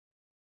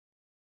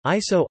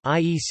ISO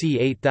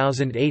IEC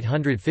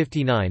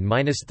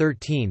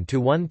 8859-13 to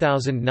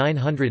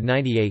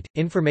 1998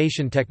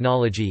 Information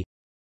Technology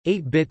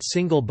 8-bit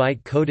single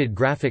byte coded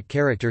graphic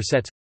character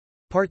sets.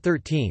 Part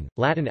 13,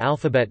 Latin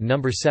alphabet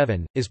number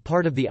 7, is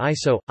part of the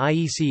ISO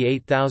IEC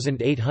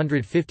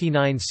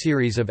 8859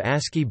 series of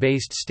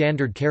ASCII-based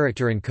standard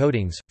character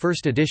encodings,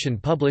 first edition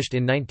published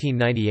in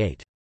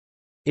 1998.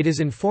 It is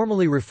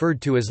informally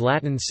referred to as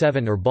Latin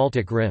 7 or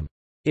Baltic Rim.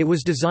 It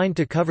was designed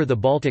to cover the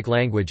Baltic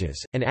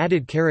languages, and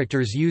added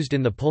characters used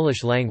in the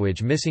Polish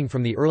language missing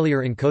from the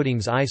earlier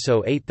encodings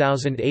ISO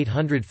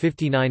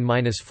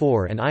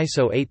 8859-4 and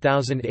ISO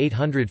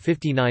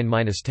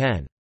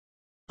 8859-10.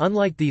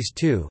 Unlike these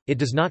two, it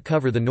does not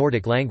cover the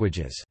Nordic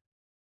languages.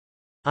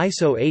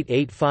 ISO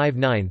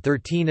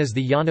 8859-13 is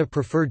the IANA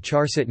preferred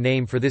charset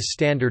name for this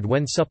standard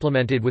when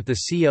supplemented with the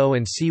CO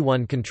and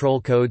C1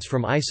 control codes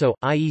from ISO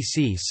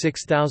IEC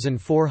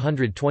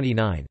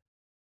 6429.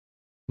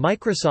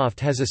 Microsoft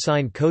has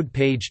assigned code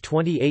page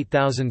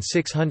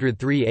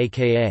 28603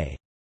 aka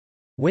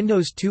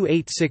Windows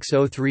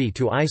 28603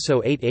 to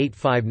ISO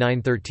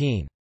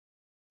 8859-13.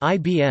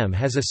 IBM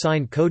has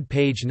assigned code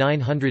page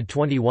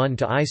 921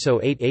 to ISO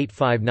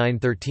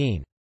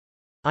 8859-13.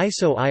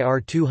 ISO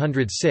IR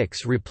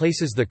 206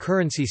 replaces the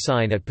currency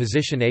sign at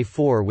position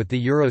A4 with the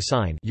euro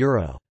sign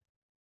euro.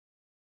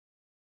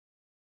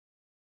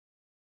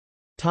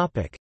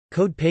 Topic: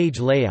 Code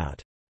page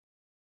layout.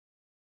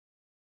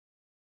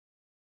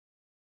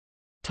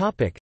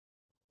 Topic: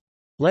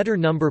 Letter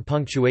number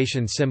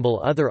punctuation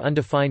symbol. Other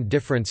undefined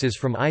differences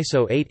from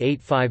ISO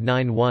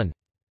 88591.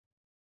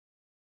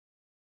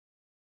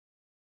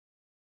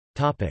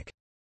 Topic: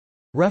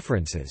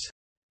 References.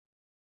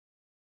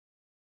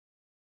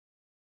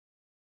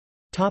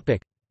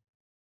 Topic: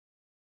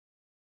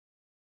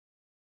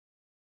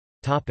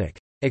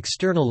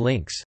 External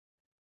links.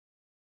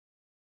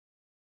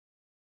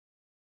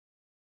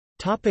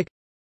 Topic: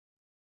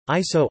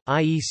 ISO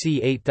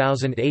IEC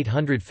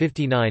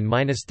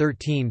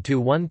 8859-13 to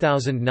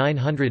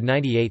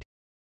 1998.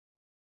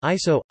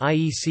 ISO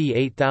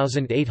IEC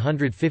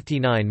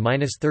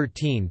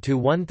 8859-13 to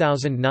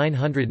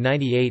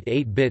 1998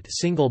 8-bit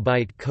single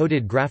byte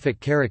coded graphic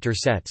character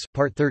sets.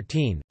 Part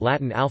 13,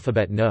 Latin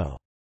alphabet No.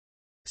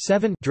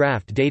 7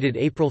 draft dated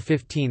April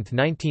 15,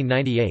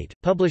 1998,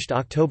 published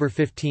October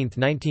 15,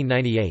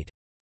 1998.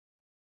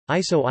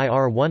 ISO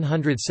IR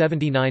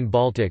 179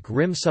 Baltic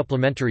Rim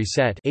supplementary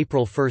set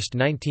April 1,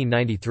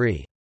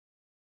 1993.